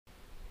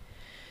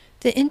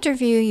The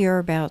interview you're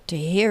about to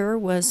hear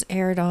was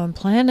aired on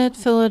Planet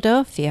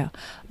Philadelphia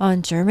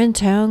on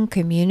Germantown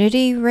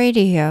Community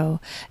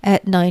Radio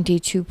at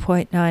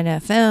 92.9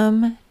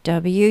 FM,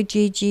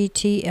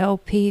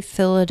 WGGTLP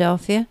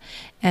Philadelphia,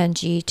 and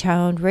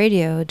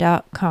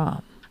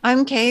gtownradio.com.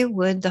 I'm Kay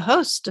Wood, the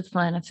host of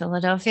Planet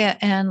Philadelphia,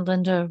 and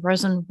Linda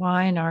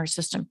Rosenwein, our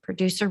assistant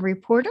producer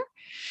reporter,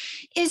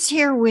 is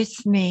here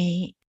with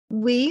me.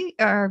 We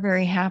are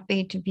very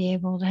happy to be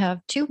able to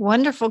have two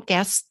wonderful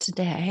guests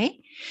today.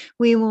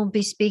 We will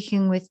be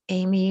speaking with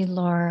Amy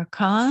Laura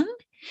Kahn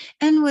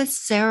and with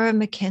Sarah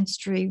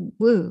McKinstry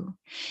Wu.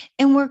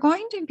 And we're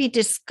going to be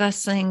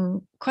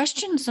discussing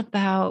questions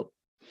about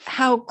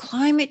how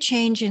climate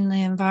change in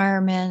the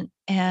environment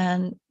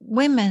and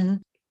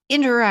women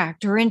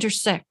interact or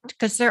intersect,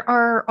 because there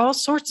are all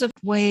sorts of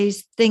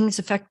ways things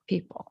affect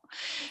people.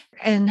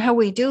 And how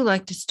we do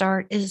like to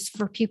start is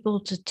for people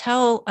to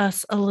tell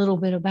us a little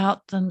bit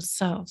about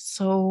themselves.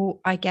 So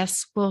I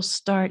guess we'll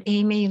start.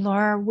 Amy,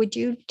 Laura, would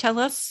you tell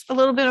us a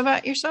little bit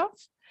about yourself?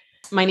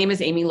 My name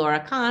is Amy Laura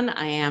Kahn.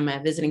 I am a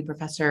visiting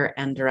professor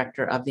and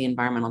director of the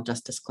Environmental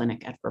Justice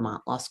Clinic at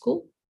Vermont Law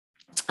School.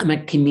 I'm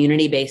a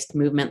community-based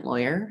movement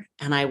lawyer,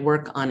 and I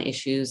work on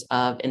issues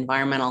of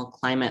environmental,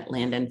 climate,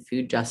 land, and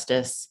food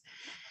justice.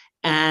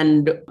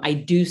 And I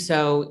do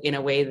so in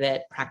a way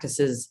that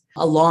practices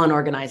a law and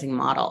organizing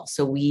model.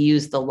 So we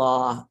use the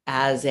law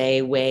as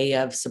a way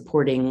of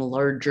supporting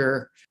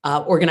larger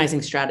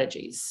organizing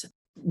strategies,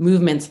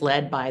 movements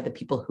led by the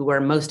people who are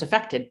most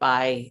affected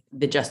by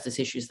the justice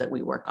issues that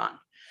we work on.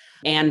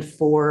 And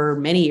for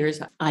many years,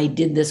 I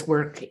did this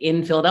work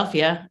in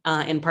Philadelphia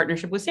in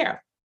partnership with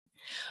Sarah.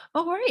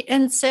 All right.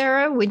 And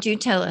Sarah, would you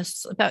tell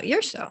us about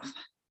yourself?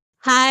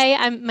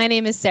 Hi, my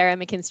name is Sarah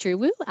McKinstry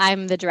Wu.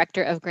 I'm the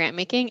director of grant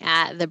making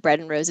at the Bread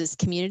and Roses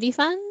Community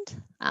Fund.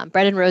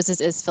 Bread and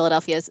Roses is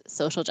Philadelphia's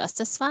social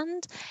justice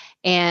fund,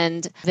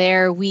 and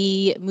there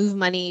we move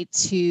money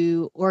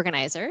to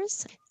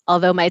organizers.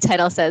 Although my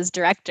title says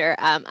director,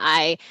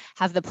 I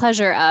have the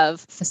pleasure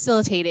of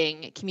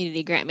facilitating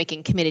community grant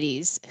making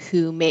committees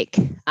who make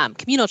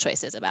communal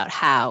choices about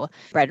how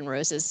Bread and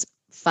Roses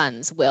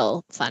funds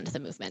will fund the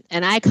movement.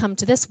 And I come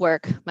to this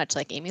work, much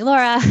like Amy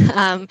Laura,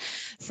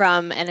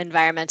 from an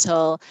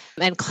environmental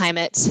and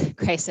climate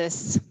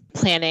crisis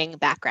planning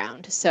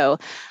background. So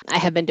I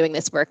have been doing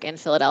this work in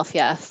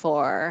Philadelphia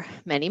for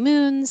many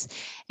moons.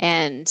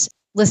 And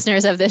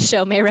listeners of this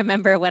show may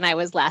remember when I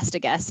was last a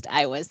guest,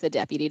 I was the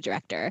deputy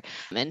director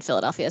in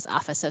Philadelphia's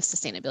Office of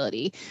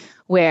Sustainability,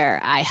 where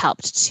I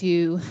helped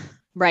to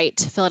write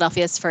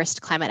Philadelphia's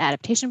first climate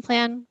adaptation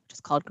plan, which is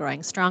called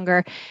Growing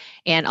Stronger,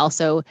 and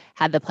also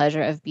had the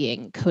pleasure of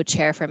being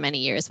co-chair for many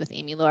years with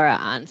Amy Laura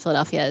on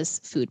Philadelphia's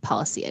Food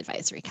Policy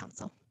Advisory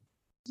Council.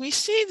 We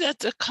see that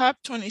the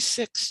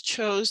COP26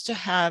 chose to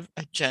have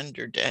a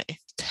gender day.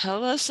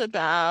 Tell us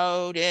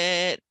about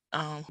it,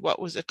 what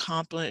was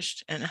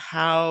accomplished, and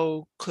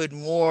how could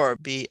more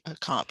be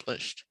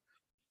accomplished?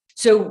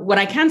 So what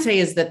I can say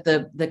is that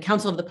the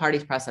Council of the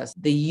Parties process,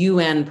 the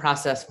UN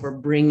process for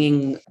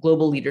bringing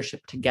global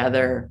leadership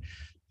together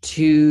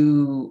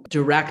to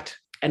direct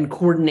and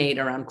coordinate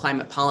around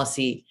climate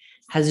policy,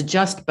 has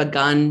just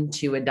begun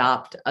to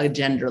adopt a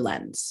gender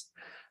lens.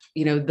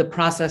 You know, the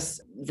process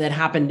that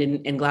happened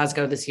in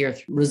Glasgow this year,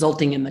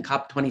 resulting in the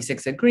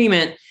COP26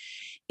 agreement,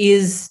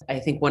 is, I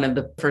think, one of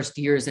the first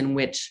years in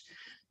which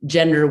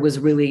gender was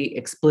really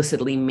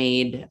explicitly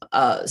made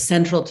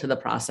central to the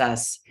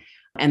process,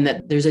 and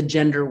that there's a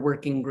gender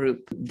working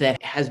group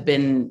that has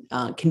been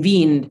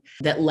convened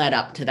that led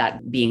up to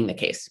that being the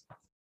case.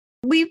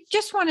 We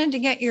just wanted to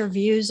get your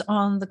views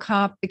on the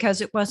COP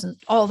because it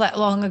wasn't all that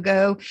long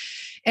ago.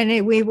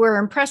 And we were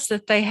impressed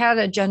that they had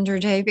a gender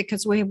day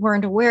because we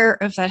weren't aware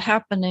of that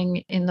happening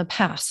in the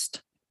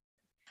past.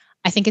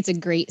 I think it's a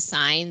great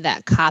sign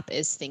that COP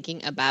is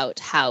thinking about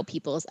how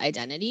people's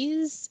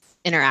identities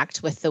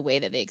interact with the way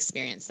that they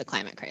experience the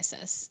climate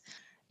crisis.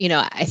 You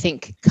know, I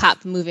think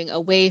COP moving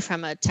away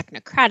from a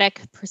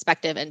technocratic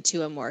perspective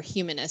into a more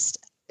humanist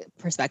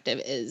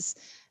perspective is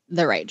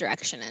the right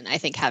direction. And I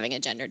think having a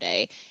gender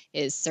day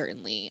is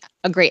certainly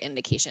a great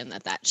indication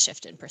that that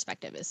shift in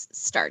perspective is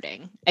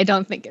starting. I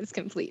don't think it's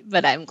complete,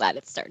 but I'm glad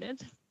it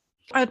started.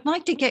 I'd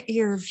like to get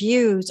your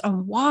views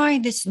on why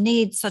this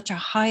needs such a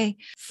high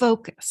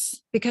focus,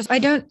 because I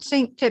don't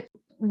think that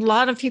a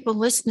lot of people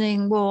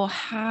listening will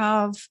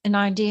have an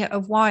idea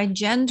of why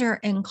gender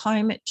and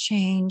climate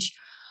change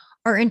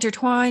are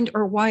intertwined,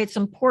 or why it's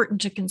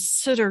important to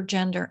consider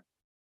gender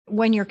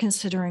when you're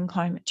considering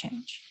climate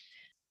change.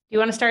 You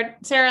want to start,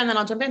 Sarah, and then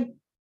I'll jump in?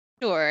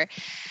 Sure.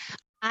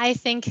 I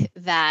think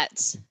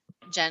that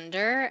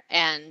gender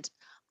and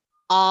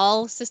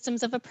all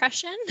systems of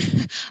oppression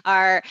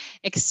are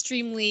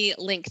extremely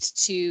linked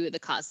to the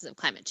causes of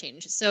climate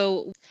change.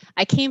 So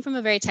I came from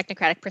a very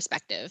technocratic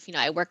perspective. You know,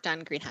 I worked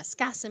on greenhouse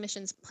gas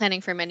emissions planning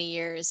for many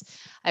years.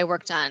 I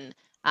worked on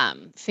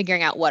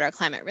figuring out what our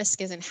climate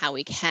risk is and how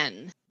we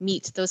can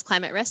meet those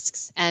climate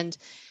risks. And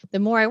the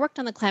more I worked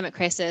on the climate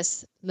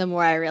crisis, the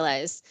more I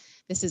realized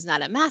this is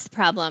not a math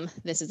problem,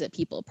 this is a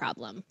people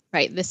problem,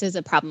 right? This is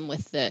a problem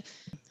with the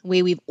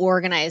way we've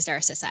organized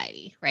our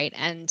society, right?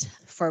 And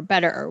for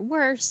better or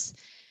worse,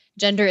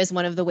 gender is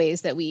one of the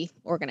ways that we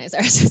organize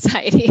our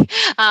society.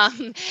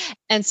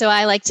 And so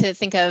I like to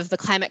think of the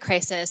climate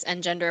crisis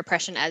and gender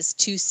oppression as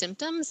two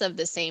symptoms of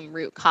the same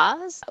root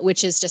cause,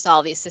 which is just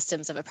all these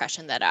systems of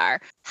oppression that are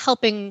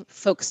helping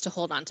folks to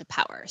hold on to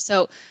power.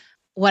 So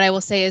what I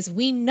will say is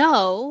we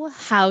know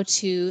how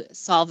to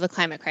solve the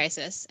climate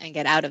crisis and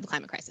get out of the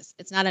climate crisis.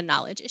 It's not a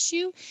knowledge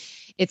issue.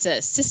 It's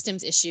a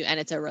systems issue and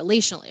it's a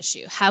relational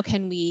issue. How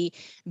can we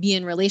be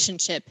in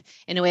relationship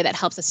in a way that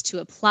helps us to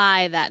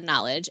apply that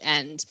knowledge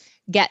and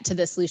get to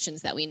the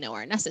solutions that we know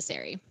are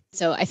necessary?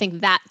 So I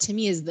think that to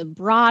me is the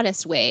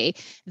broadest way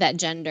that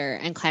gender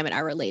and climate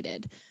are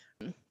related.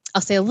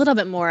 I'll say a little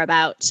bit more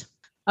about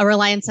a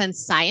reliance on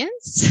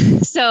science.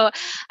 So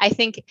I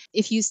think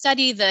if you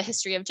study the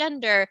history of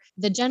gender,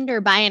 the gender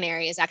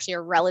binary is actually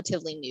a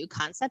relatively new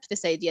concept,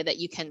 this idea that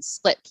you can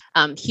split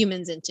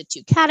humans into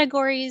two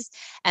categories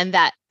and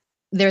that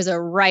there's a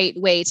right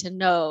way to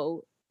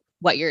know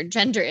what your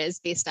gender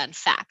is based on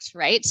fact,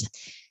 right?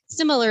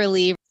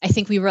 Similarly, I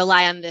think we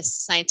rely on this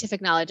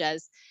scientific knowledge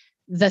as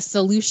the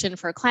solution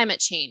for climate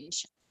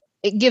change.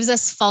 It gives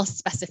us false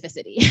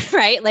specificity,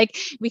 right? Like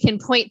we can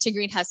point to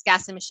greenhouse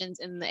gas emissions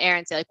in the air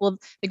and say like, well,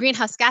 the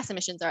greenhouse gas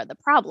emissions are the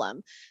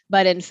problem.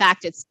 But in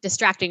fact, it's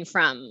distracting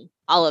from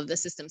all of the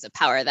systems of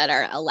power that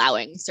are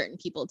allowing certain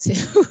people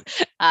to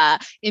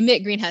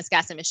emit greenhouse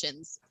gas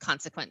emissions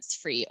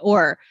consequence-free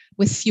or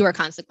with fewer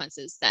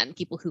consequences than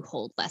people who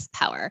hold less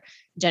power,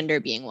 gender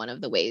being one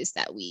of the ways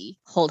that we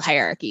hold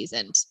hierarchies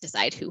and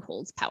decide who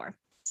holds power.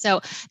 So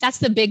that's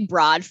the big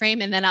broad frame.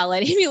 And then I'll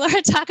let Amy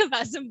Laura talk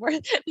about some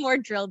more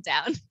drilled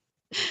down.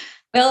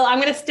 Well, I'm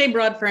going to stay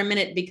broad for a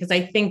minute because I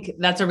think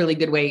that's a really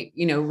good way,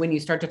 when you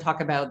start to talk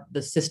about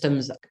the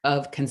systems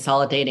of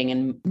consolidating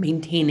and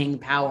maintaining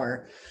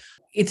power,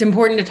 it's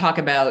important to talk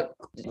about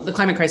the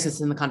climate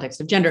crisis in the context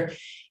of gender.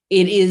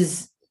 It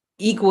is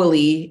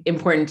equally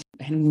important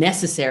and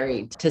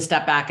necessary to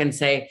step back and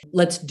say,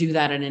 let's do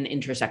that in an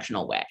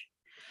intersectional way,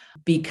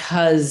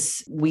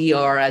 because we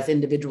are as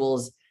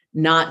individuals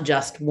not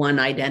just one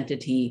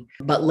identity,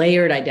 but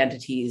layered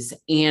identities.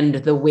 And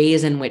the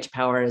ways in which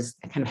power is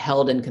kind of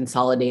held and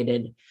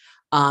consolidated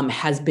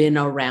has been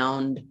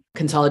around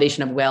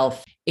consolidation of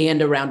wealth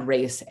and around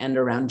race and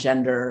around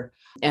gender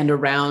and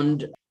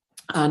around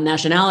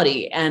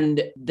nationality.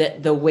 And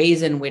the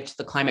ways in which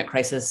the climate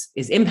crisis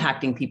is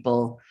impacting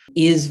people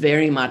is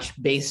very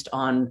much based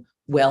on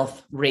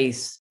wealth,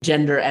 race,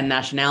 gender, and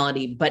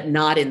nationality, but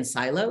not in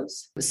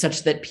silos,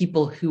 such that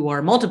people who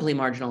are multiply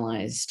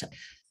marginalized,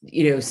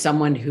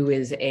 someone who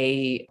is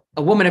a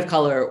woman of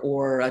color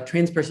or a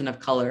trans person of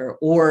color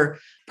or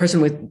person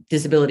with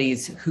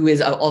disabilities who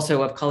is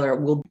also of color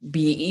will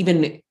be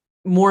even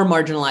more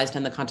marginalized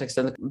in the context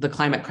of the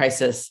climate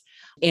crisis.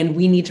 And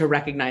we need to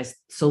recognize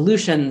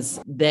solutions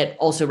that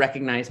also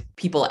recognize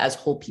people as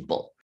whole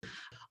people.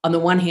 On the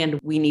one hand,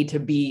 we need to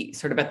be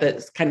sort of at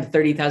the kind of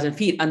 30,000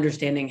 feet,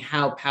 understanding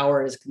how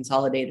power is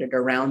consolidated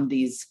around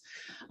these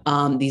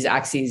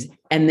axes,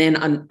 and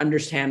then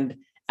understand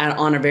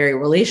on a very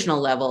relational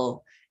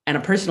level and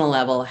a personal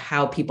level,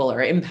 how people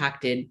are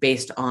impacted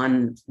based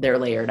on their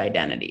layered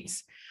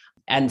identities.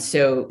 And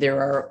so there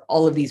are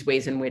all of these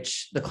ways in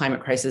which the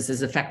climate crisis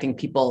is affecting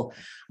people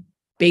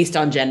based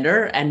on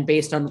gender and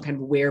based on kind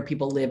of where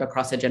people live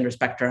across a gender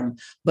spectrum,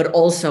 but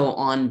also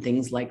on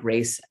things like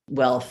race,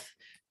 wealth,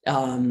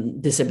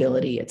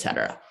 disability, et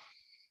cetera.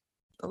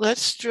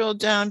 Let's drill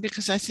down,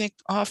 because I think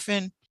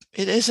often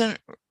it isn't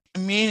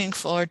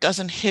meaningful or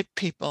doesn't hit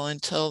people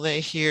until they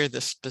hear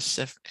the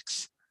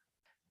specifics.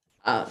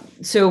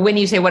 So when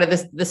you say what are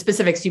the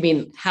specifics, you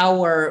mean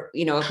how are,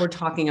 if we're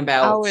talking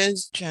about how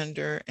is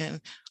gender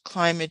and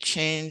climate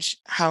change,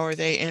 how are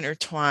they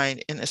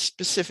intertwined in a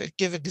specific,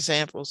 give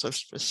examples of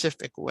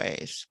specific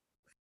ways?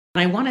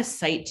 I want to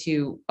cite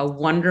to a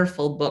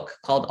wonderful book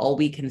called All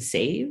We Can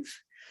Save,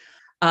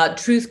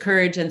 Truth,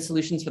 Courage, and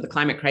Solutions for the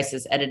Climate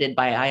Crisis, edited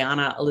by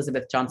Ayanna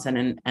Elizabeth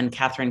Johnson and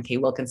Catherine K.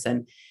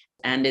 Wilkinson.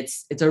 And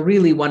it's a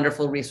really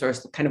wonderful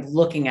resource, kind of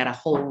looking at a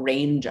whole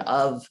range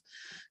of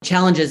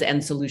challenges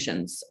and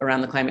solutions around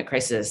the climate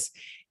crisis,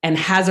 and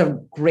has a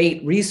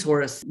great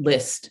resource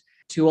list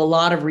to a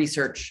lot of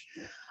research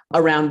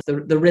around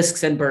the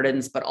risks and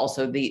burdens, but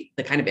also the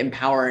kind of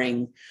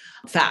empowering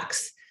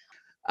facts.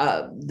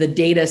 The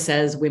data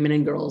says women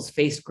and girls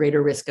face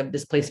greater risk of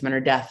displacement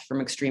or death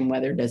from extreme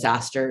weather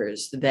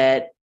disasters,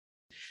 that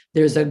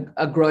there's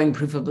a growing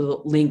proof of the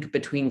link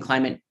between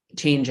climate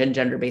change and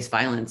gender-based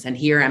violence. And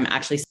here I'm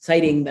actually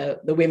citing the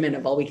women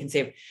of All We Can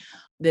Save,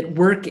 that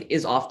work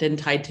is often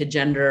tied to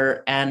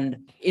gender.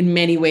 And in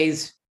many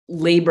ways,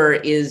 labor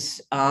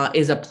is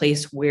a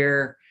place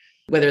where,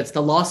 whether it's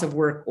the loss of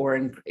work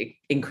or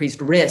increased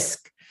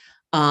risk,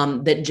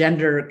 that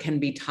gender can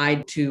be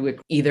tied to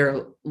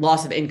either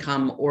loss of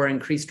income or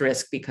increased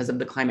risk because of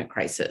the climate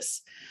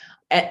crisis.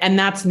 And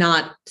that's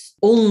not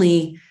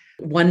only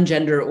one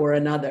gender or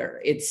another.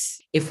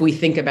 It's, if we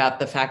think about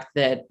the fact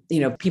that,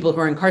 people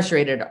who are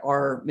incarcerated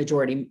are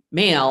majority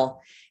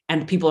male,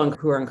 and people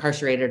who are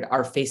incarcerated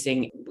are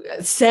facing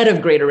a set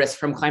of greater risks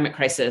from climate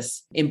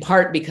crisis, in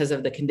part because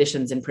of the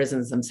conditions in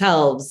prisons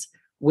themselves,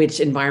 which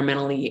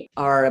environmentally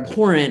are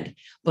abhorrent,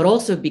 but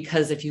also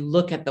because if you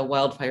look at the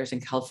wildfires in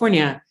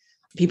California,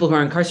 people who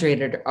are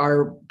incarcerated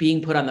are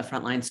being put on the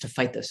front lines to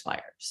fight those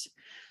fires.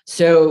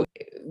 So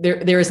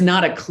there is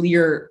not a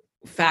clear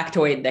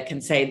factoid that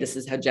can say this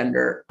is how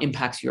gender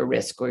impacts your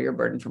risk or your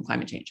burden from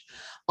climate change.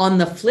 On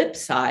the flip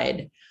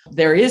side,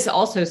 there is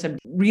also some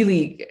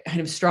really kind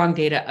of strong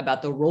data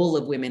about the role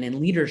of women in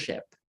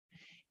leadership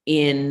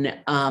in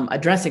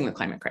addressing the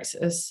climate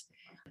crisis.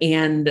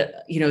 And,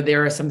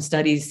 there are some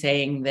studies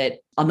saying that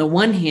on the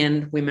one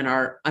hand, women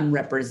are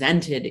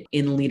unrepresented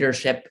in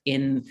leadership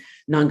in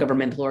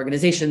non-governmental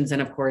organizations.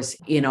 And of course,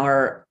 in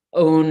our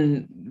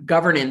own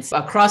governance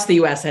across the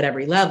US at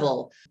every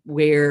level,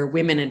 where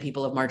women and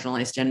people of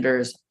marginalized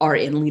genders are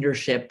in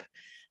leadership,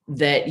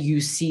 that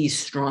you see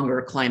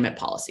stronger climate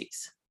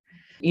policies.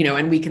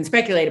 And we can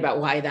speculate about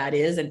why that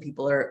is, and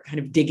people are kind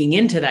of digging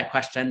into that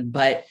question.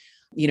 But,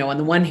 on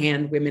the one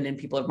hand, women and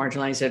people of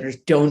marginalized genders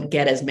don't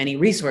get as many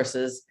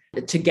resources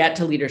to get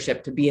to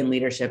leadership, to be in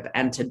leadership,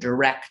 and to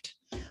direct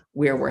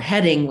where we're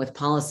heading with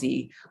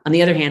policy. On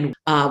the other hand,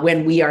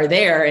 when we are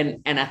there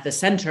and at the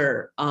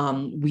center,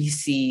 we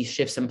see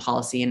shifts in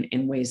policy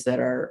in ways that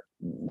are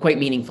quite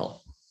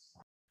meaningful.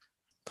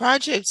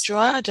 Project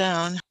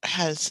Drawdown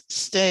has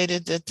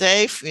stated that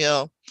they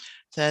feel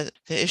that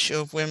the issue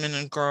of women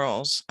and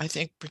girls, I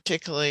think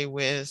particularly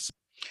with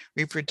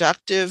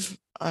reproductive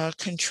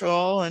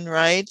control and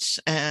rights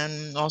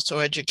and also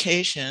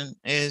education,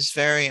 is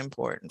very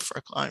important for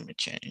climate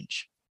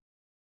change.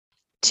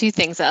 Two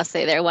things I'll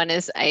say there. One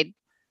is I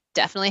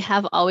definitely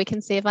have All We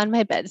Can Save on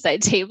my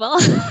bedside table.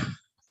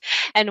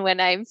 And when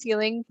I'm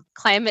feeling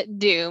climate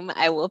doom,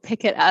 I will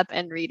pick it up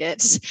and read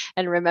it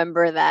and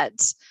remember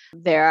that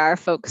there are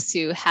folks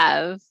who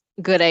have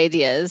good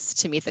ideas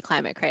to meet the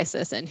climate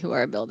crisis and who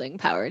are building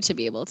power to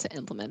be able to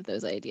implement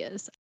those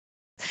ideas.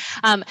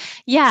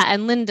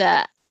 And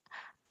Linda,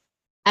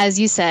 as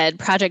you said,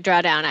 Project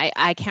Drawdown,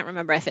 I can't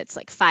remember if it's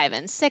like 5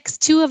 and 6.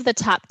 2 of the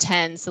top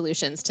 10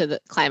 solutions to the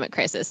climate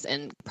crisis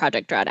in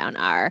Project Drawdown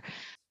are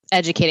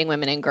educating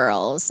women and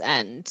girls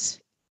and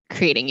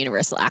creating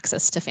universal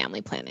access to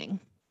family planning.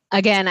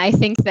 Again, I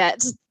think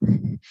that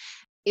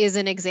is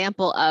an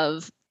example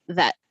of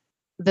that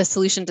the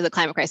solution to the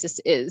climate crisis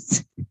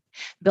is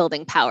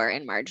building power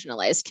in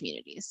marginalized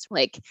communities.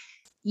 Like,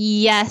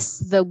 yes,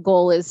 the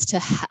goal is to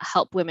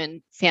help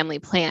women family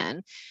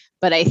plan,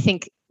 but I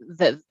think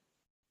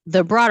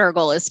the broader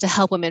goal is to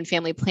help women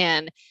family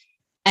plan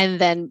and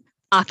then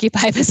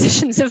occupy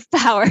positions of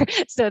power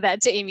so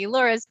that, to Amy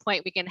Laura's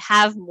point, we can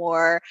have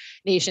more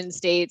nation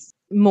states,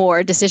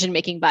 more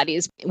decision-making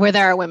bodies where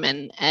there are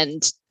women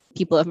and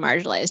people of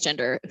marginalized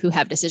gender who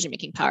have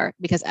decision-making power,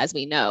 because as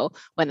we know,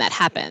 when that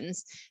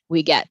happens,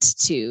 we get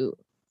to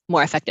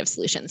more effective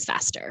solutions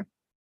faster.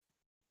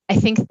 I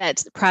think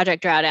that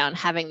Project Drawdown,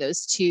 having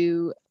those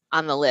 2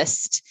 on the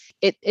list,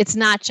 it's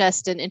not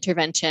just an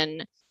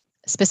intervention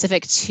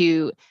specific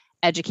to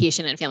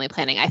education and family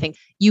planning. I think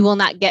you will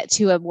not get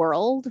to a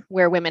world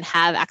where women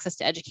have access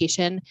to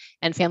education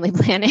and family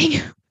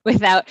planning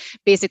without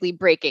basically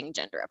breaking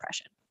gender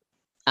oppression.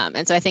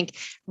 And so I think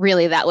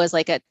really that was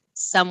like a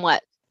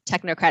somewhat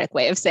technocratic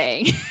way of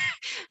saying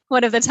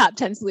one of the top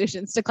 10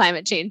 solutions to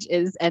climate change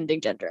is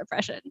ending gender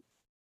oppression.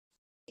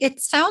 It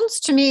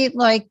sounds to me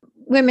like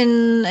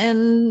women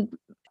and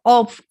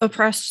all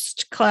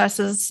oppressed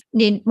classes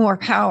need more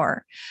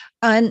power.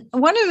 And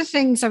one of the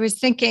things I was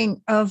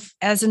thinking of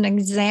as an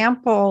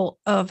example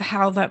of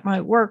how that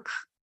might work,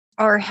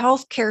 our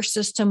healthcare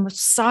system would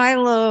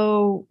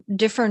silo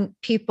different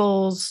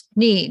people's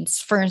needs.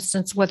 For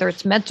instance, whether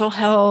it's mental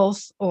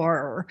health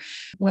or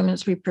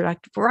women's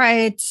reproductive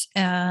rights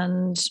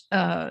and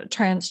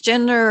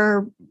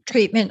transgender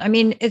treatment. I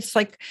mean, it's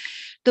like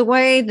the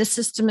way the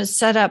system is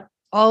set up,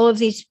 all of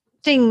these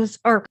things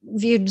are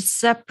viewed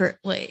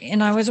separately.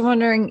 And I was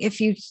wondering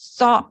if you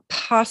thought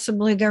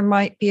possibly there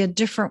might be a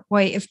different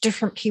way if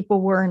different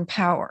people were in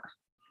power.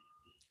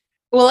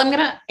 Well, I'm going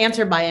to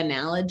answer by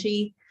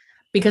analogy,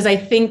 because I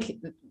think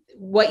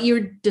what you're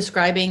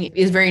describing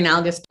is very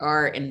analogous to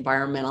our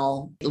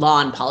environmental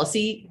law and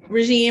policy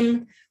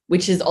regime,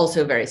 which is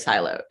also very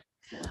siloed.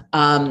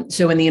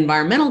 So in the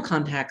environmental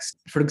context,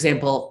 for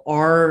example,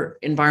 our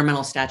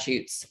environmental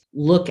statutes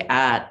look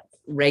at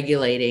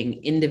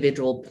regulating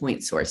individual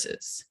point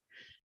sources.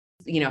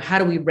 How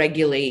do we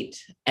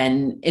regulate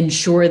and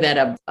ensure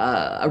that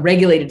a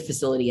regulated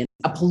facility,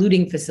 a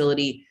polluting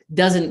facility,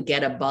 doesn't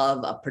get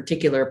above a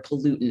particular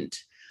pollutant,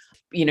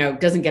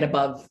 doesn't get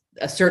above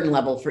a certain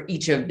level for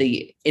each of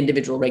the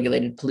individual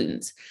regulated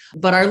pollutants.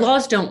 But our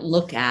laws don't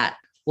look at,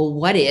 well,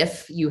 what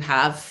if you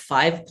have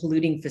 5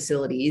 polluting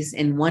facilities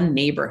in one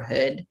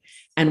neighborhood?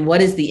 And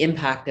what is the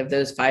impact of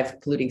those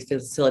 5 polluting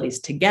facilities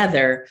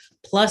together?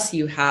 Plus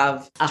you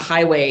have a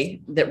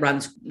highway that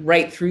runs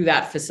right through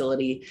that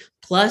facility.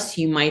 Plus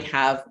you might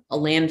have a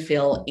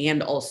landfill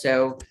and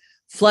also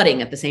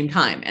flooding at the same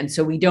time. And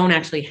so we don't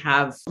actually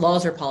have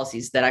laws or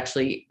policies that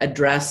actually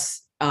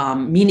address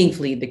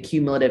meaningfully the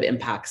cumulative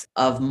impacts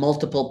of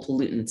multiple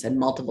pollutants and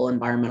multiple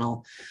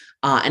environmental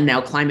and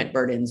now climate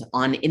burdens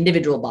on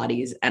individual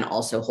bodies and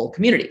also whole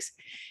communities.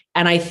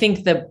 And I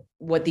think that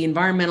what the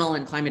environmental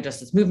and climate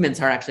justice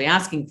movements are actually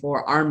asking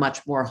for are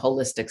much more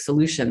holistic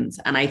solutions.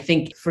 And I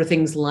think for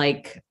things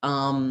like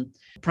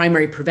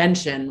primary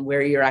prevention,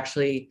 where you're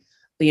actually,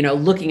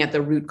 looking at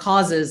the root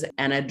causes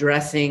and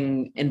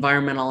addressing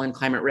environmental and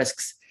climate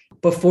risks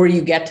before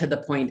you get to the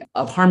point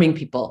of harming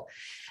people.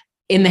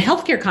 In the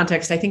healthcare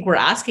context, I think we're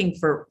asking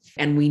for,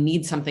 and we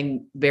need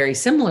something very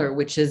similar,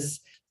 which is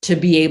to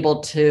be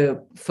able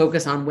to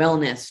focus on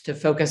wellness, to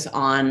focus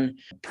on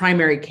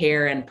primary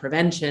care and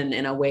prevention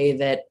in a way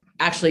that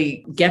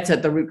actually gets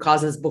at the root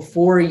causes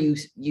before you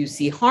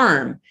see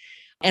harm.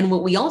 And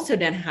what we also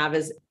then have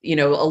is,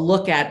 a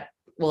look at,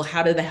 well,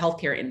 how do the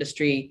healthcare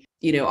industry,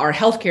 our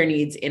healthcare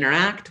needs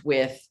interact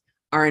with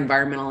our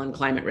environmental and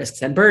climate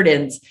risks and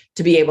burdens,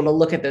 to be able to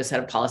look at those set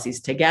of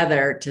policies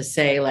together to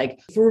say, like,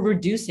 if we're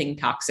reducing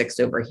toxics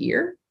over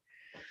here,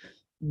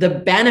 the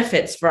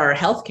benefits for our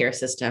healthcare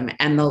system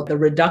and the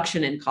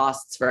reduction in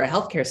costs for our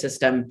healthcare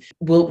system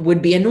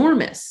would be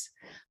enormous.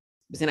 I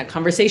was in a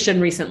conversation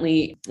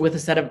recently with a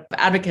set of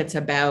advocates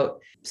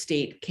about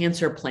state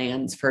cancer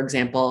plans, for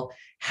example,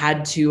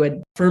 had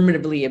to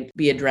affirmatively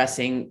be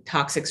addressing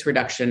toxics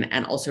reduction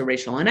and also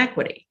racial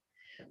inequity.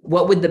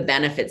 What would the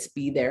benefits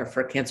be there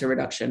for cancer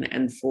reduction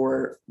and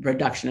for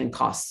reduction in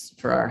costs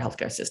for our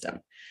healthcare system?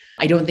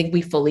 I don't think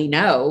we fully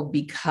know,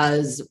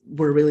 because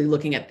we're really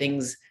looking at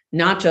things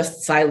not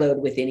just siloed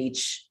within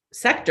each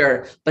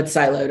sector, but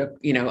siloed,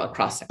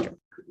 across sector.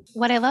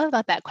 What I love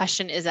about that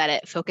question is that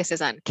it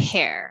focuses on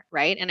care,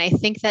 right? And I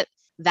think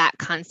that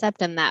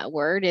concept and that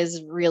word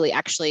is really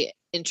actually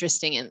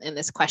interesting in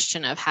this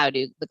question of how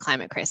do the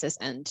climate crisis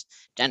and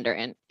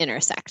gender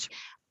intersect.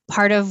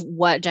 Part of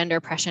what gender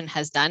oppression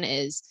has done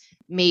is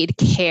made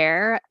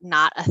care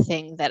not a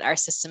thing that our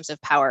systems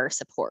of power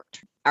support.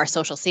 Our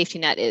social safety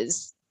net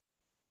is,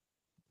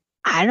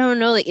 I don't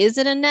know, is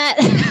it a net?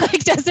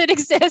 Does it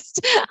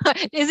exist?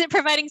 Is it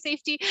providing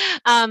safety?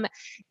 And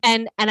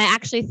I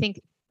actually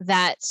think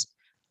that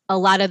a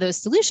lot of those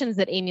solutions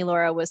that Amy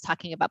Laura was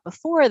talking about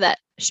before that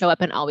show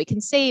up in All We Can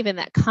Save and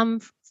that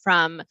come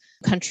from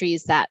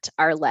countries that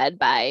are led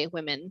by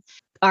women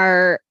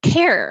are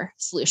care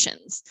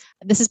solutions.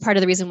 This is part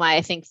of the reason why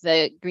I think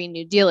the Green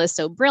New Deal is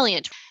so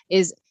brilliant,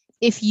 is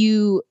if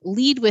you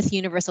lead with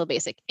universal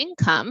basic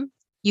income,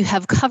 you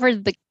have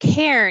covered the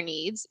care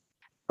needs,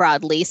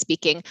 broadly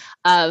speaking,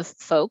 of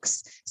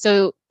folks.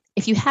 So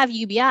if you have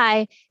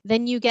UBI,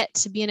 then you get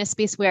to be in a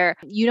space where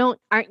you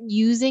aren't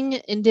using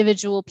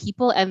individual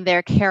people and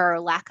their care or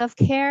lack of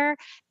care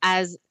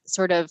as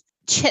sort of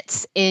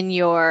chits in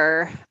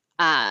your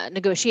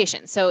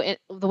negotiation. So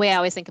the way I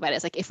always think about it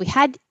is like, if we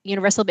had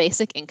universal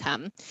basic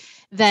income,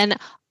 then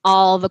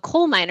all the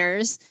coal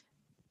miners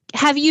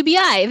have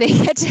UBI.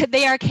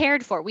 They are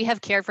cared for. We have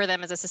cared for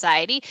them as a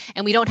society,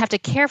 and we don't have to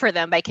care for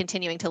them by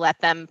continuing to let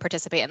them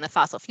participate in the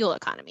fossil fuel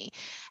economy.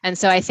 And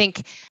so I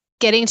think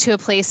getting to a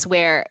place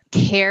where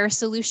care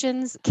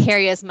solutions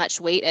carry as much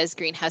weight as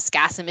greenhouse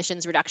gas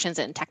emissions reductions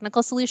and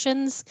technical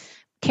solutions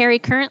carry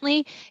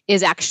currently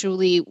is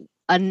actually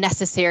a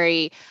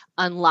necessary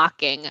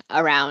unlocking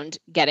around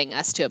getting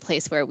us to a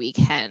place where we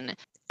can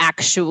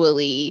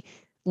actually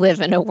live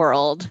in a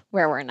world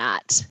where we're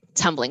not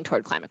tumbling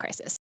toward climate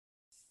crisis.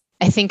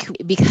 I think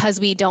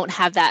because we don't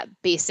have that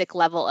basic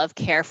level of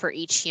care for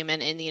each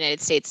human in the United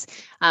States,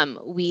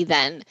 we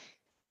then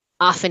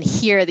often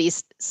hear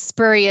these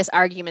spurious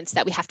arguments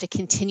that we have to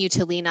continue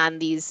to lean on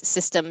these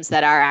systems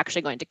that are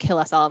actually going to kill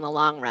us all in the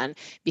long run,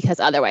 because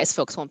otherwise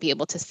folks won't be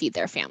able to feed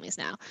their families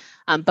now.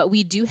 But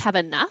we do have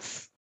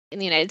enough. In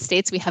the United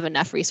States, we have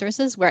enough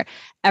resources where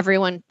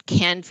everyone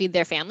can feed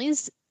their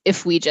families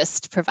if we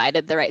just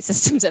provided the right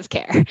systems of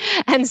care.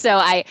 And so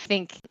I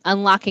think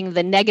unlocking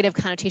the negative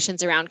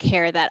connotations around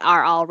care that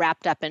are all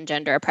wrapped up in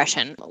gender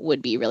oppression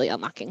would be really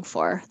unlocking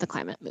for the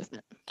climate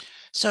movement.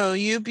 So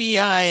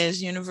UBI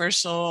is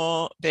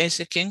universal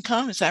basic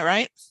income, is that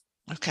right?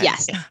 Okay.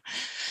 Yes.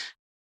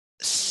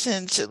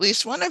 Since at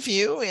least one of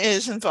you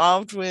is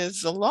involved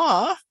with the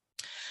law,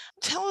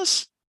 tell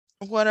us,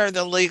 what are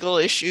the legal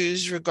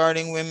issues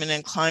regarding women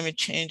and climate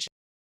change?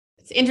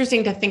 It's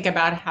interesting to think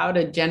about how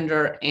do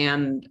gender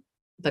and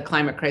the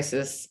climate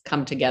crisis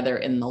come together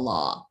in the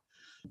law,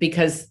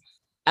 because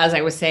as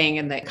I was saying,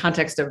 in the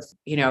context of,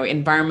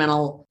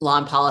 environmental law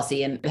and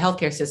policy and the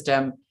healthcare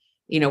system,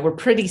 we're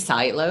pretty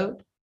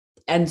siloed.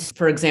 And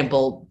for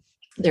example,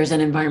 there's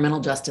an environmental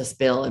justice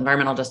bill,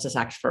 Environmental Justice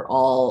Act for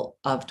All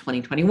of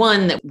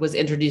 2021, that was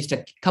introduced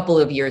a couple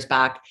of years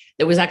back,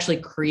 that was actually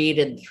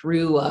created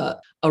through a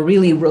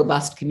really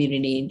robust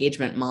community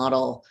engagement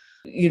model.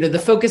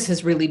 The focus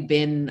has really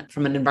been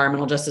from an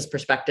environmental justice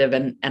perspective,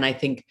 and I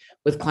think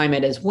with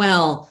climate as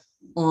well,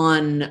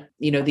 on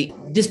the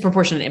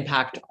disproportionate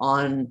impact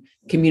on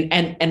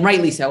and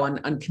rightly so,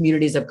 on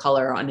communities of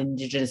color, on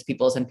Indigenous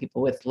peoples and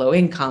people with low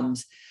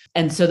incomes.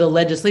 And so the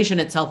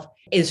legislation itself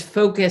is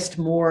focused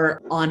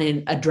more on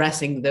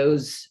addressing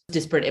those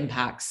disparate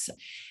impacts.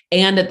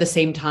 And at the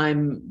same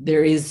time,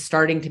 there is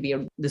starting to be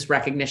this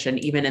recognition,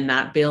 even in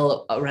that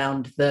bill,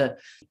 around the,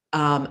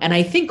 and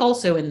I think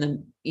also in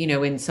the,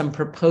 in some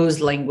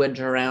proposed language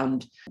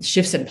around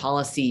shifts in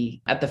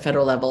policy at the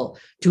federal level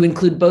to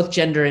include both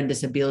gender and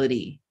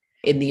disability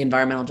in the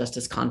environmental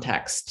justice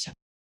context.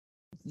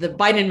 The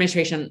Biden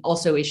administration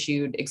also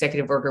issued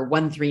Executive Order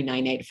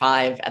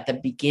 13985 at the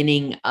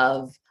beginning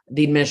of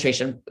the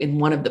administration, in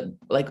one of the,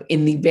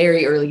 in the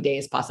very early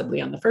days,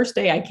 possibly on the first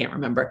day, I can't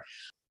remember.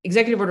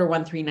 Executive Order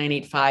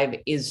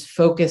 13985 is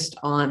focused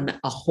on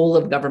a whole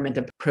of government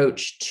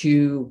approach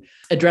to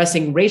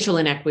addressing racial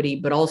inequity,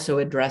 but also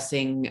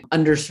addressing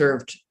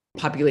underserved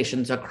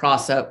populations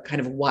across a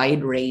kind of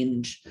wide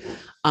range.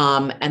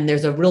 And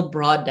there's a real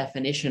broad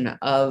definition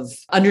of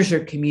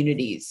underserved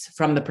communities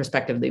from the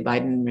perspective of the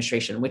Biden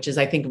administration, which is,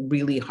 I think,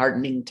 really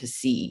heartening to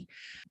see.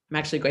 I'm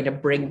actually going to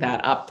bring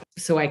that up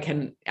so I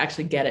can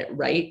actually get it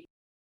right.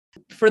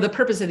 For the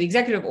purpose of the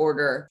executive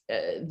order,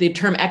 the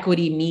term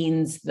equity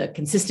means the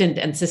consistent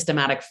and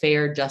systematic,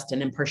 fair, just,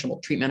 and impartial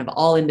treatment of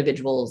all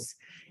individuals,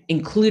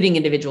 including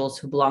individuals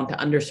who belong to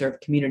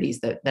underserved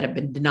communities that have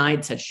been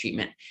denied such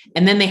treatment.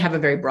 And then they have a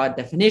very broad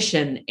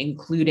definition,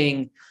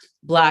 including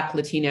Black,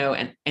 Latino,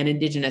 and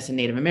Indigenous and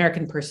Native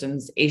American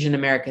persons, Asian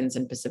Americans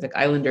and Pacific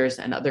Islanders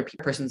and other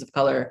persons of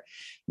color,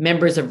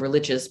 members of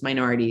religious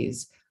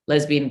minorities,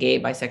 lesbian, gay,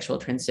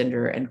 bisexual,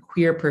 transgender, and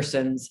queer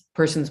persons,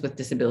 persons with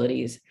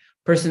disabilities,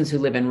 persons who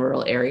live in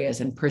rural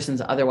areas, and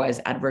persons otherwise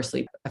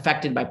adversely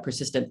affected by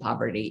persistent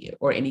poverty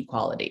or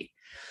inequality.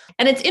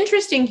 And it's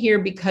interesting here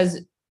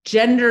because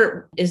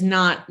gender is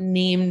not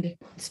named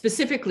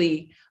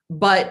specifically,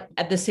 but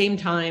at the same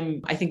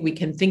time, I think we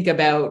can think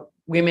about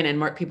women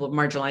and people of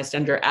marginalized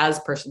gender as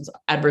persons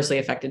adversely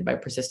affected by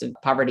persistent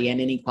poverty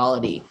and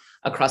inequality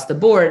across the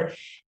board.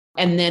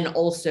 And then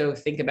also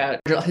think about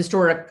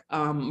historic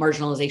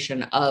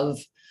marginalization of,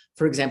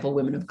 for example,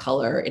 women of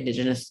color,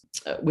 Indigenous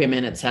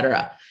women, et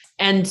cetera.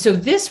 And so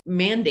this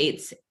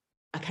mandates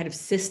a kind of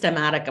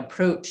systematic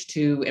approach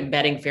to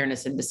embedding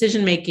fairness in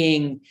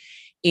decision-making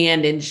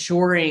and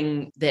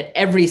ensuring that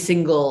every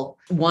single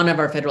one of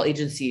our federal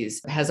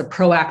agencies has a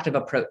proactive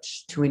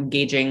approach to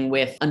engaging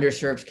with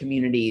underserved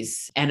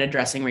communities and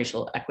addressing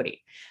racial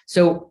equity.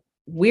 So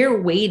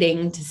we're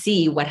waiting to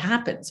see what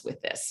happens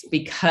with this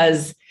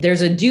because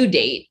there's a due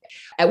date,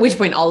 at which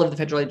point all of the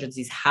federal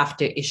agencies have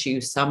to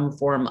issue some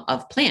form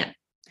of plan.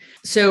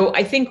 So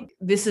I think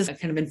this is a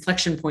kind of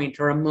inflection point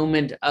or a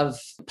moment of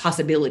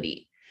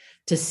possibility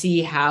to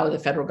see how the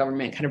federal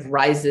government kind of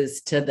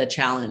rises to the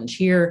challenge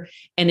here.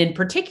 And in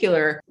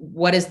particular,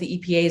 what is the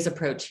EPA's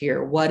approach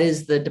here? What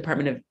is the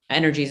Department of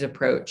Energy's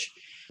approach?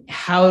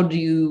 How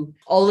do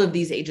all of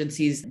these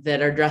agencies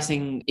that are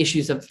addressing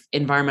issues of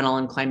environmental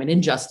and climate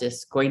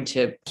injustice going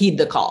to heed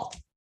the call?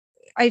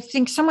 I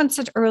think someone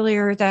said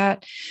earlier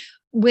that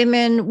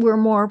women were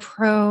more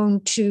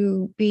prone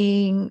to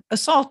being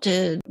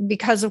assaulted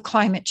because of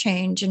climate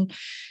change.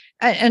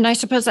 And I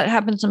suppose that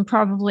happens in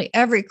probably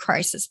every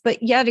crisis.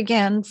 But yet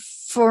again,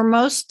 for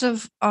most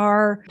of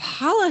our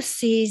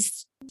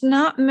policies,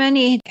 not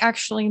many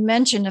actually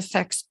mention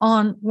effects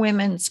on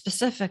women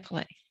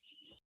specifically.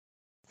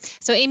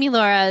 So Amy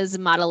Laura's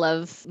model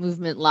of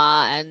movement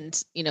law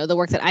and, the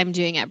work that I'm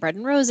doing at Bread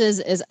and Roses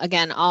is,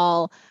 again,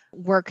 all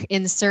work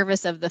in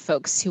service of the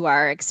folks who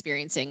are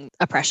experiencing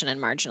oppression and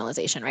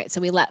marginalization, right?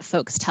 So we let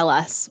folks tell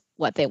us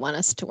what they want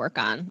us to work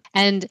on.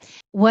 And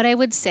what I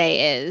would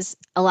say is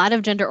a lot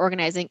of gender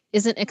organizing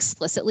isn't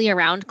explicitly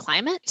around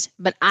climate,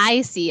 but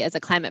I see as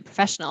a climate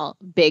professional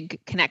big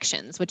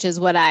connections, which is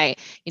what I,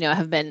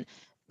 have been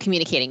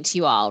communicating to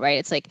you all, right?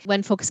 It's like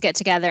when folks get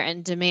together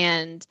and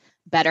demand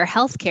better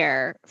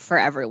healthcare for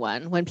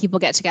everyone, when people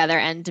get together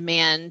and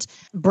demand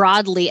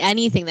broadly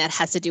anything that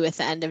has to do with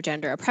the end of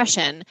gender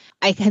oppression,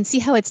 I can see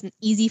how it's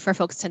easy for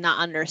folks to not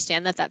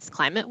understand that that's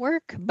climate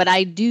work, but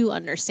I do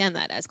understand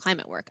that as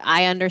climate work.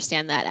 I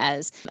understand that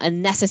as a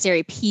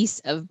necessary piece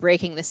of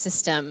breaking the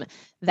system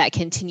that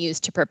continues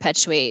to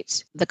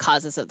perpetuate the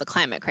causes of the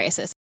climate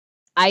crisis.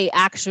 I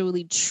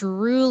actually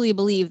truly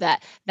believe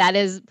that that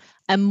is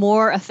a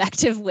more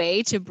effective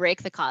way to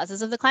break the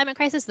causes of the climate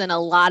crisis than a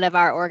lot of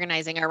our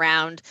organizing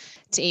around,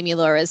 to Amy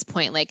Laura's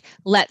point, like,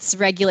 let's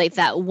regulate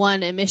that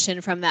one emission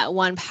from that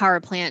one power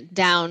plant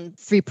down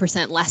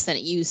 3% less than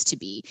it used to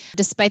be,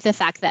 despite the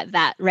fact that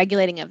that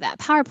regulating of that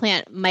power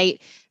plant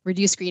might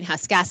reduce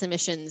greenhouse gas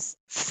emissions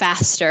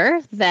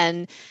faster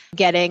than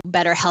getting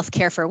better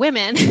healthcare for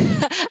women.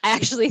 I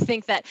actually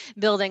think that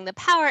building the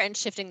power and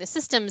shifting the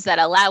systems that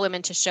allow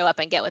women to show up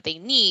and get what they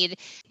need,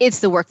 it's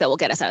the work that will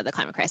get us out of the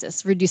climate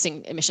crisis.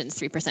 Reducing emissions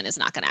 3% is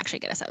not going to actually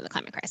get us out of the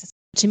climate crisis.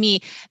 To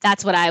me,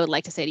 that's what I would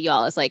like to say to you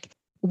all is like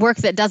work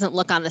that doesn't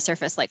look on the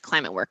surface like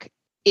climate work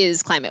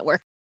is climate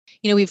work.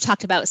 We've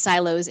talked about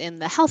silos in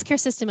the healthcare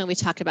system and we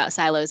talked about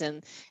silos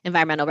in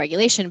environmental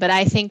regulation, but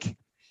I think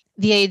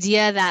the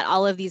idea that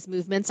all of these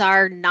movements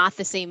are not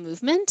the same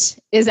movement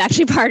is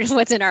actually part of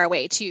what's in our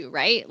way too,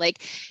 right?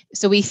 Like,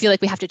 so we feel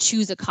like we have to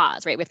choose a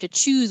cause, right? We have to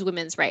choose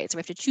women's rights, or we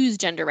have to choose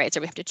gender rights,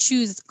 or we have to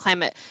choose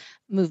climate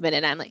movement.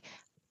 And I'm like,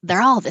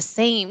 they're all the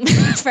same,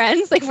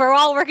 friends. Like, we're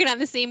all working on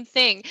the same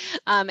thing.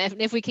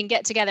 If we can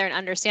get together and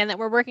understand that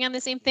we're working on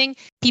the same thing,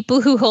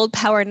 people who hold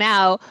power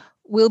now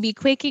will be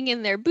quaking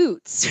in their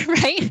boots,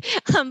 right?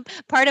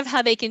 Part of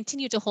how they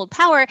continue to hold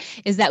power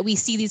is that we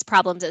see these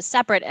problems as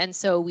separate, and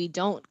so we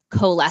don't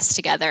coalesce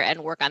together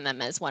and work on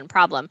them as one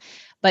problem.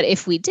 But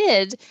if we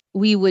did,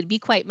 we would be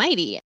quite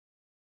mighty.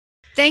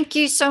 Thank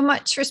you so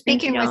much for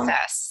speaking with y'all.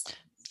 us.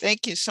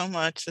 Thank you so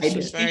much. This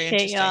was very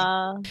Appreciate interesting.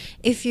 y'all.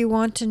 If you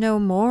want to know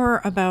more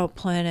about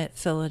Planet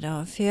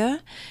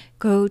Philadelphia,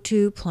 go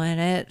to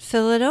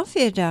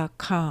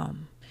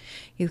planetphiladelphia.com.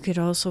 You could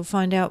also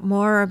find out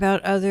more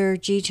about other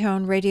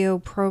G-Town Radio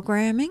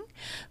programming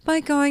by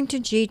going to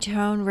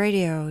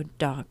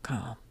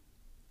gtownradio.com.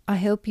 I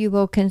hope you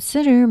will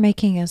consider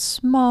making a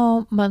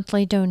small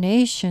monthly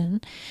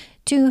donation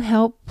to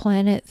help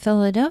Planet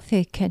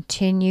Philadelphia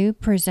continue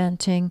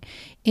presenting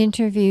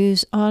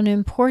interviews on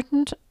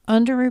important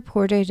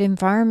underreported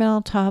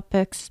environmental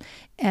topics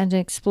and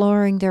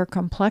exploring their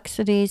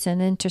complexities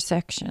and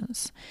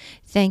intersections.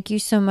 Thank you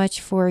so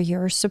much for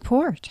your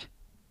support.